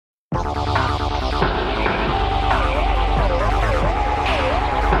Hey,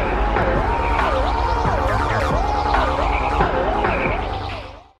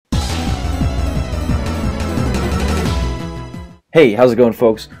 how's it going,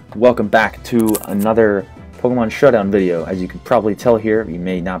 folks? Welcome back to another Pokemon Showdown video. As you can probably tell here, you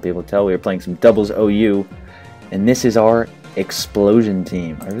may not be able to tell, we are playing some doubles OU, and this is our Explosion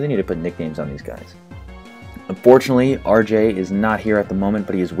team. I really need to put nicknames on these guys. Unfortunately, RJ is not here at the moment,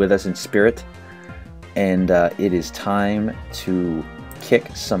 but he is with us in spirit, and it is time to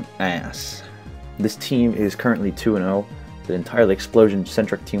kick some ass. This team is currently 2-0. It's an entirely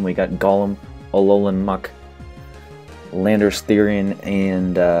Explosion-centric team. We got Golem, Alolan Muck, Landorus Therian,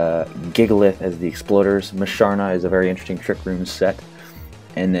 and Gigalith as the exploders. Musharna is a very interesting Trick Room set.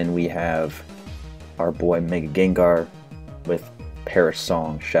 And then we have our boy Mega Gengar with Perish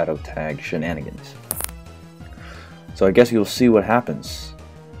Song, Shadow Tag, Shenanigans. So I guess you'll see what happens.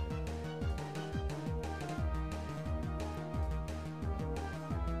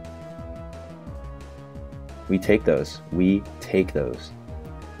 We take those. We take those.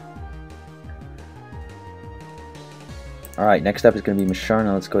 Alright, next up is going to be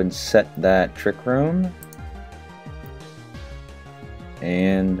Musharna. Let's go ahead and set that Trick Room.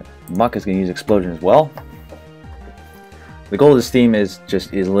 And Muck is going to use Explosion as well. The goal of this team is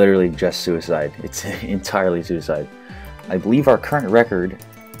literally just suicide. It's entirely suicide. I believe our current record...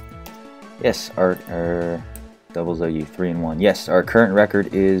 Yes, our doubles OU 3-1. Yes, our current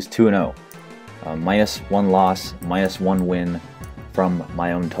record is 2-0. Minus 1 loss, minus 1 win from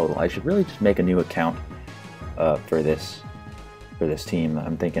my own total. I should really just make a new account for this team.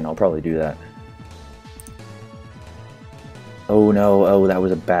 I'm thinking I'll probably do that. Oh no, oh, that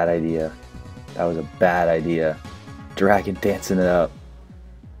was a bad idea. That was a bad idea. Dragon dancing it up.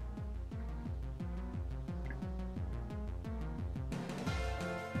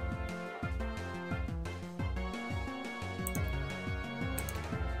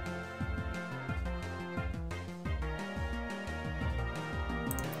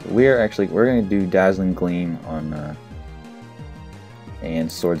 We're going to do Dazzling Gleam on and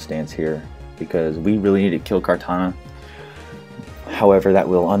Swords Dance here because we really need to kill Kartana. However, that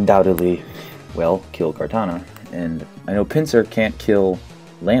will undoubtedly, well, kill Kartana. And I know Pinsir can't kill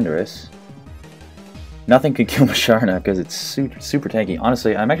Landorus. Nothing could kill Musharna because it's super tanky.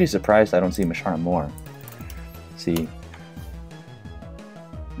 Honestly, I'm actually surprised I don't see Musharna more. See.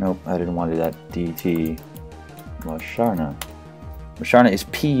 Nope, I didn't want to do that. DT Musharna. Musharna is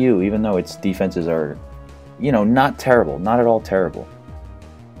PU, even though its defenses are, you know, not terrible. Not at all terrible.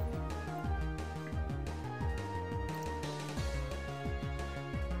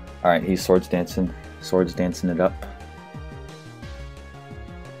 Alright, he's swords dancing it up.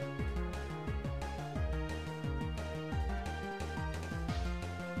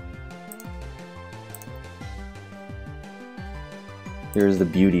 Here's the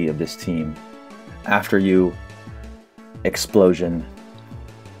beauty of this team. After you Explosion,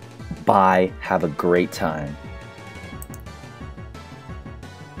 bye, have a great time.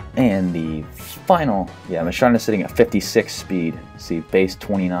 And the final, yeah, Musharna is sitting at 56 speed. See, base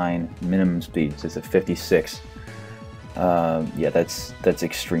 29, minimum speed, so it's at 56. Yeah, that's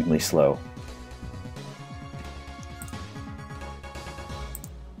extremely slow.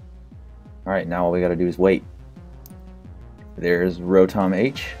 Alright, now all we gotta do is wait. There's Rotom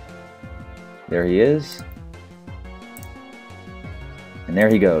H. There he is. And there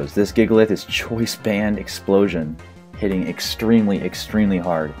he goes. This Gigalith is Choice Band Explosion, hitting extremely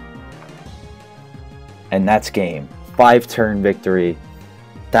hard. And that's game. 5-turn victory.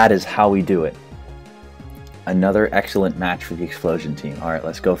 That is how we do it. Another excellent match for the Explosion team. Alright,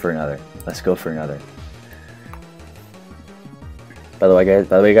 let's go for another. Let's go for another. By the way,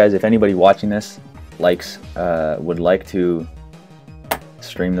 guys, if anybody watching this would like to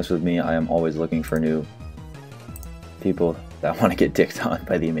stream this with me, I am always looking for new people that want to get dicked on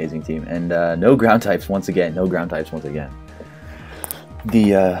by the amazing team. And no ground types once again. No ground types once again.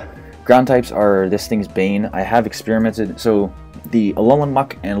 The ground types are this thing's bane. I have experimented. So the Alolan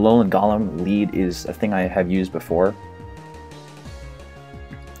Muck and Alolan Golem lead is a thing I have used before.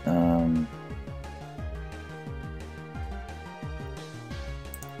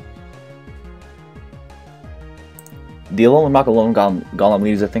 The Alolan Muck, Alolan Golem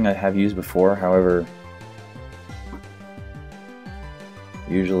lead is a thing I have used before. However,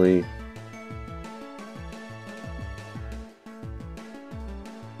 usually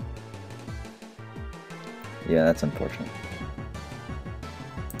yeah, that's unfortunate.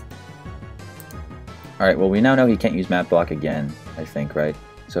 Alright, well, we now know he can't use Map Block again, I think, right?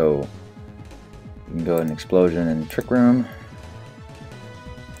 So, we can go ahead and Explosion and Trick Room.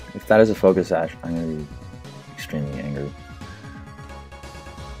 If that is a focus ash, I'm going to be extremely angry.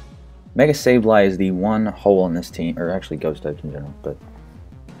 Mega Sableye is the one hole in this team, or actually Ghost types in general, but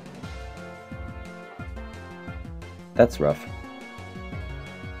that's rough.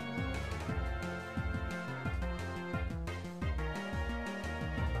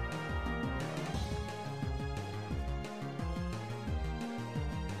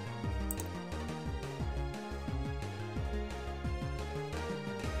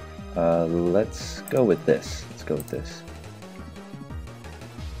 Let's go with this. Let's go with this.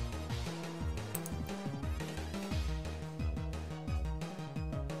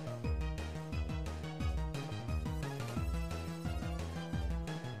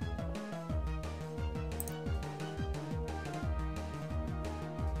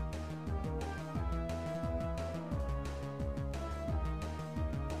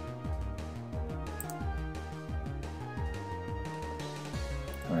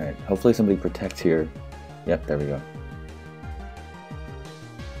 Alright, hopefully somebody protects here. Yep, there we go.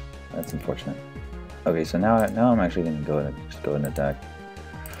 That's unfortunate. Okay, so now I'm actually going to go ahead and attack.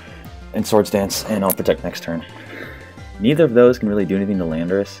 And Swords Dance, and I'll protect next turn. Neither of those can really do anything to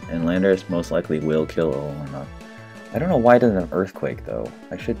Landorus, and Landorus most likely will kill or not. I don't know why it doesn't have Earthquake, though.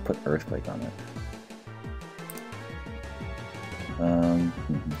 I should put Earthquake on it.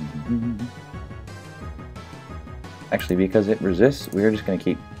 Actually, because it resists, we're just going to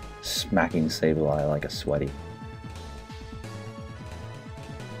keep smacking Sableye like a sweaty.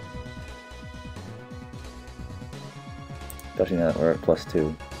 Especially now that we're at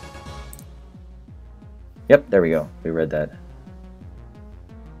 +2. Yep, there we go. We read that.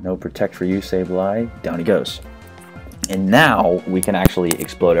 No protect for you, Sableye. Down he goes. And now we can actually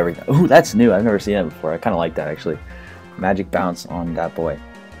explode everything. Ooh, that's new. I've never seen that before. I kind of like that, actually. Magic Bounce on that boy.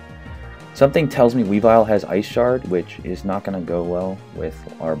 Something tells me Weavile has Ice Shard, which is not going to go well with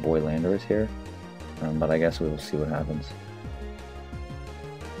our boy Landorus here. But I guess we will see what happens.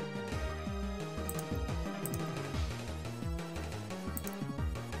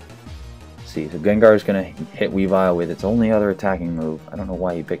 See, so Gengar is going to hit Weavile with its only other attacking move. I don't know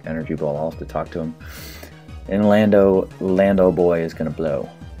why he picked Energy Ball. I'll have to talk to him. And Lando boy is going to blow.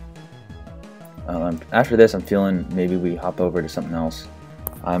 After this, I'm feeling maybe we hop over to something else.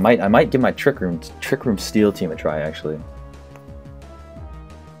 I might give my Trick Room Steel team a try, actually.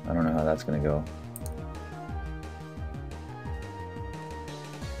 I don't know how that's going to go.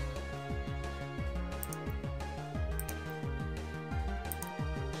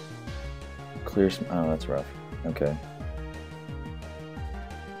 Clear some. Oh, that's rough. Okay.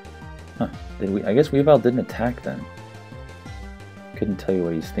 Huh. I guess Weavile didn't attack then. Couldn't tell you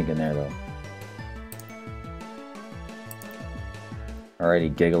what he's thinking there, though.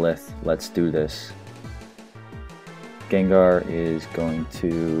 Alrighty, Gigalith, let's do this. Gengar is going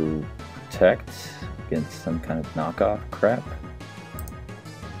to protect against some kind of knockoff crap.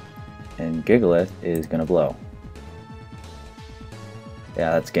 And Gigalith is going to blow. Yeah,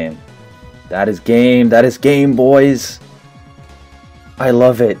 that's game. That is game. That is game, boys. I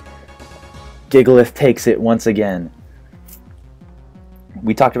love it. Gigalith takes it once again.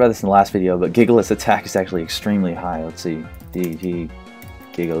 We talked about this in the last video, but Gigalith's attack is actually extremely high. Let's see. DG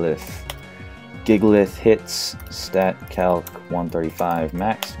Gigalith. Gigalith hits stat calc 135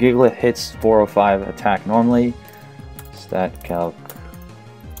 max. Gigalith hits 405 attack normally. Stat calc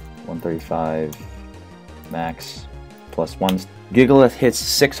 135 max plus 1. Gigalith hits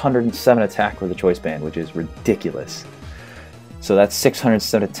 607 attack with a choice band, which is ridiculous. So that's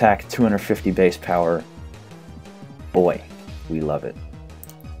 607 attack, 250 base power. Boy, we love it.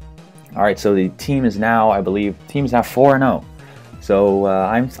 Alright, so the team is now, I believe, team's now 4-0. So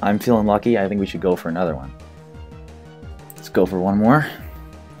I'm feeling lucky. I think we should go for another one. Let's go for one more.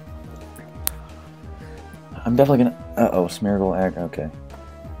 I'm definitely gonna. Uh-oh, Smeargle Egg. Okay.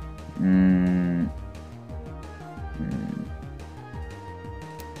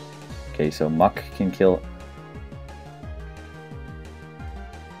 Okay, so Muck can kill.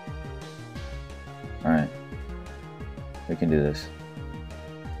 Alright. We can do this.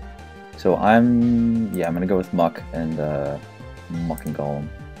 So I'm gonna go with Muck and Muck and Golem.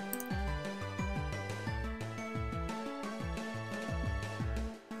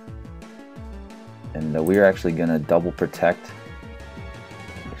 And we're actually gonna double protect.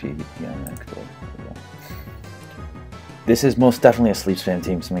 Actually, yeah, cool. This is most definitely a sleep spam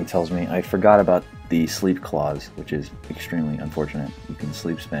team, something tells me. I forgot about the sleep clause, which is extremely unfortunate. You can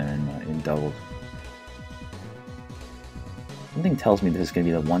sleep spam in doubles. Something tells me this is gonna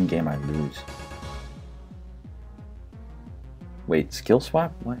be the one game I lose. Wait, skill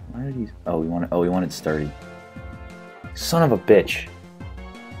swap? Why did he? Oh, we wanted sturdy. Son of a bitch.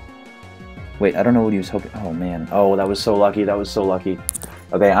 Wait, I don't know what he was hoping. Oh, man. Oh, that was so lucky. That was so lucky.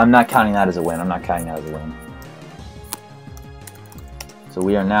 Okay, I'm not counting that as a win. I'm not counting that as a win. So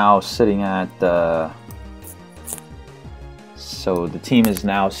we are now sitting at... So the team is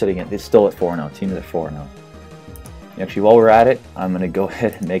now sitting at... It's still at 4-0. Team is at 4-0. Actually, while we're at it, I'm going to go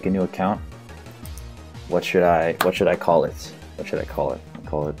ahead and make a new account. What should I call it? What should I call it? I'll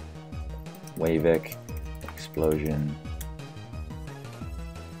call it Wavec Explosion.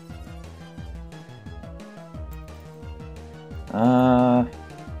 You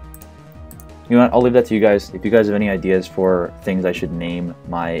know what? I'll leave that to you guys. If you guys have any ideas for things I should name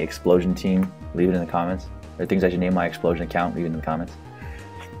my explosion team, leave it in the comments. Or things I should name my explosion account, leave it in the comments.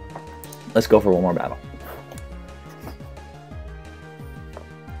 Let's go for one more battle.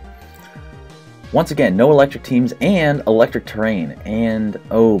 Once again, no electric teams and electric terrain. And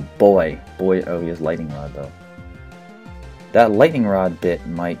oh boy, oh, he has lightning rod though. That lightning rod bit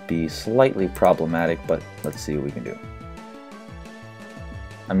might be slightly problematic, but let's see what we can do.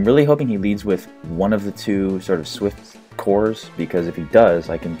 I'm really hoping he leads with one of the two sort of swift cores, because if he does,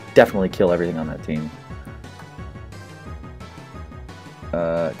 I can definitely kill everything on that team.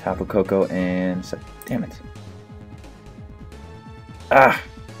 Tapu Koko and... Damn it. Ah!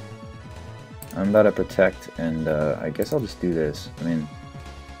 I'm about to protect, and I guess I'll just do this. I mean...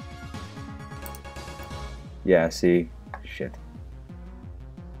 Yeah, see? Shit.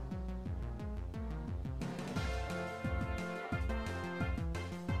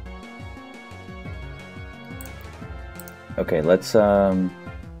 Okay, let's we'll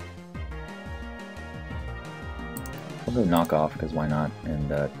go knock off, because why not, and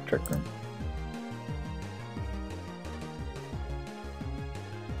trick room.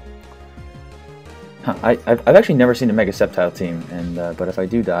 Huh, I've actually never seen a Mega Sceptile team, and but if I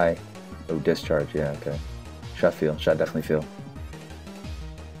do die, oh, discharge, yeah, okay. Shot feel, shot definitely feel.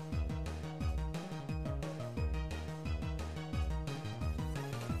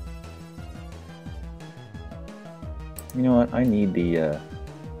 You know what? I need the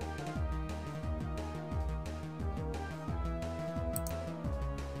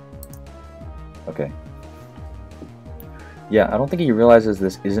okay. Yeah, I don't think he realizes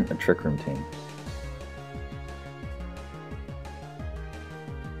this isn't a trick room team.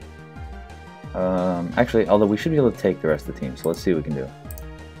 Actually, although we should be able to take the rest of the team, so let's see what we can do.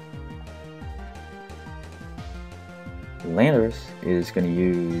 Landorus is going to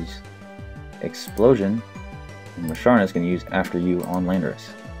use Explosion, and Musharna is going to use After You on Landorus.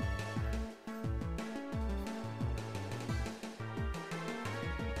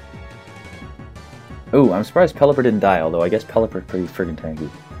 Oh, I'm surprised Pelipper didn't die, although I guess Pelipper's pretty friggin' tanky.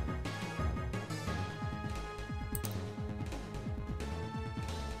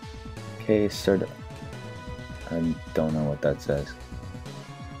 Okay, cerdo. I don't know what that says.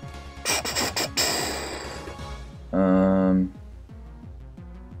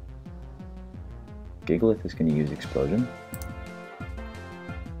 Glhf is going to use Explosion.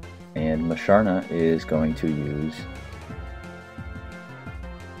 And Musharna is going to use...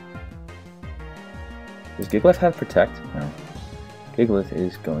 Does Glhf have Protect? No. Glhf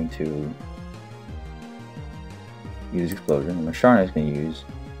is going to use Explosion, and Musharna is going to use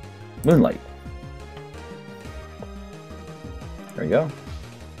Moonlight. There we go.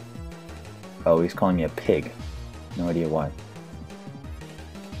 Oh, he's calling me a pig. No idea why.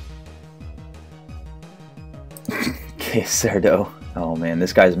 Okay, cerdo. Oh man,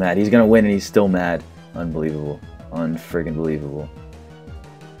 this guy's mad. He's gonna win and he's still mad. Unbelievable. Unfriggin' believable.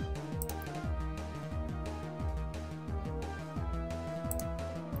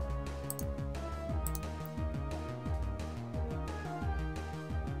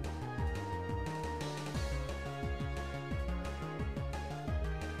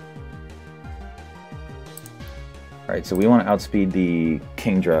 Alright, so we want to outspeed the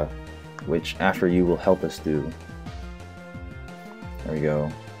Kingdra, which After You will help us do. There we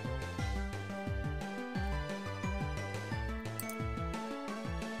go.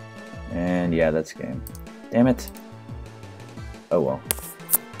 And yeah, that's game. Damn it. Oh well.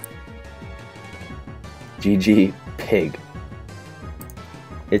 GG, pig.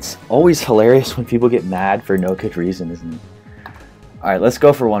 It's always hilarious when people get mad for no good reason, isn't it? Alright, let's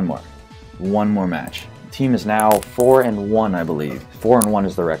go for one more. One more match. Team is now 4-1, I believe. 4-1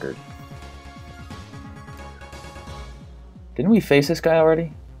 is the record. Didn't we face this guy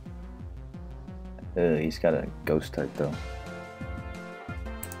already? He's got a ghost type though.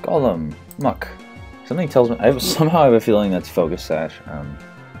 Golem, Muck. Something tells me somehow I have a feeling that's Focus Sash.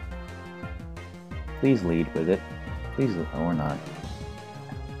 Please lead with it. Please, or not.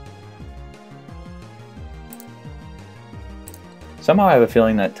 Somehow I have a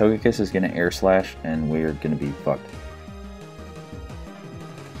feeling that Togekiss is going to Air Slash and we're going to be fucked.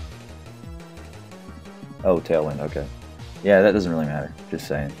 Oh, Tailwind, okay. Yeah, that doesn't really matter. Just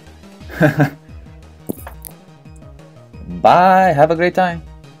saying. Bye! Have a great time!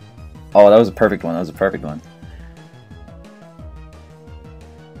 Oh, that was a perfect one. That was a perfect one.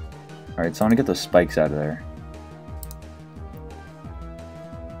 Alright, so I want to get those spikes out of there.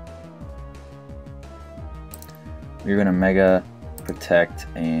 We're going to Mega, Protect,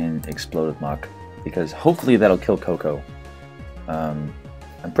 and Explode with Mach. Because hopefully that'll kill Coco.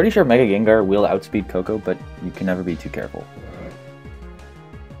 I'm pretty sure Mega Gengar will outspeed Coco, but you can never be too careful.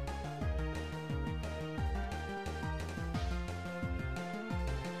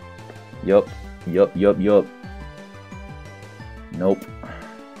 Yup. Nope.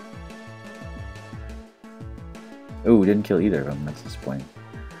 Ooh, didn't kill either of them. That's disappointing.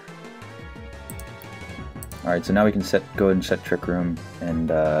 Alright, so now we can go ahead and set Trick Room, and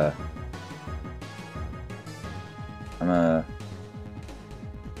I'm gonna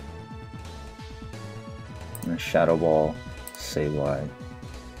Shadow Ball, Sableye,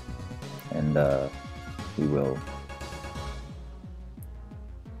 and we will,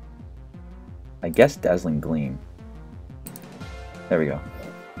 I guess, Dazzling Gleam. There we go.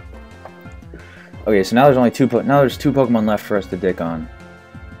 Okay, so now there's only two Pokemon left for us to dick on.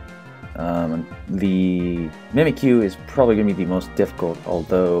 The Mimikyu is probably going to be the most difficult,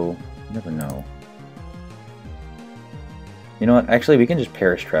 although you never know. You know what? Actually, we can just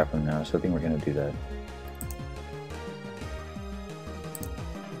Perish Trap him now, so I think we're going to do that.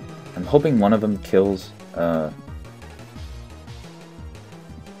 I'm hoping one of them kills.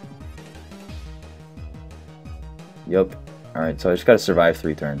 Yep. Alright, so I just got to survive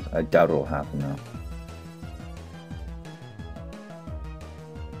 3 turns. I doubt it will happen though.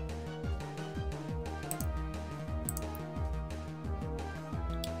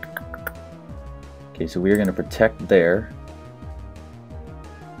 Okay, so we are going to protect there.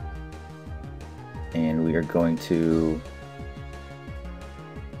 And we are going to...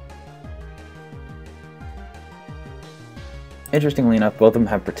 Interestingly enough, both of them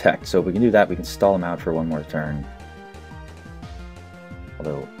have Protect, so if we can do that, we can stall them out for one more turn.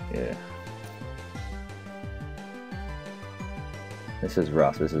 Although, yeah. This is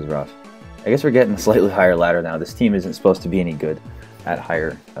rough, this is rough. I guess we're getting a slightly higher ladder now. This team isn't supposed to be any good at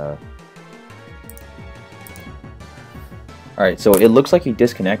higher... Alright, so it looks like he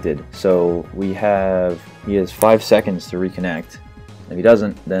disconnected, so he has 5 seconds to reconnect. If he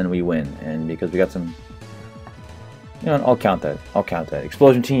doesn't, then we win, and because we got some... You know, I'll count that. I'll count that.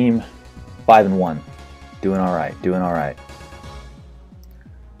 Explosion team, 5-1. Doing alright, doing alright.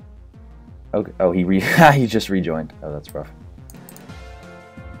 Okay. Oh, he just rejoined. Oh, that's rough.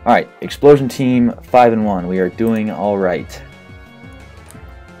 Alright, Explosion team, 5-1. We are doing alright.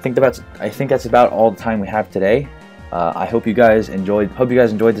 I think that's about all the time we have today. I hope you guys enjoyed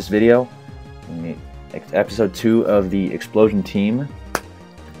this video. Episode 2 of the Explosion team.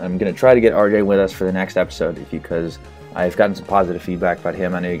 I'm going to try to get RJ with us for the next episode because I've gotten some positive feedback about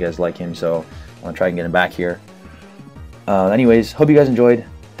him. I know you guys like him, so I want to try and get him back here. Anyways, hope you guys enjoyed.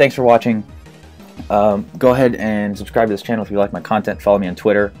 Thanks for watching. Go ahead and subscribe to this channel if you like my content. Follow me on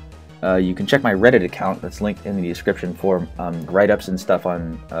Twitter. You can check my Reddit account that's linked in the description for write-ups and stuff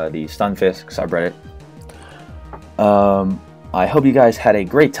on the Stunfisk subreddit. I hope you guys had a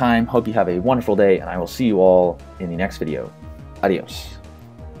great time. Hope you have a wonderful day, and I will see you all in the next video. Adios.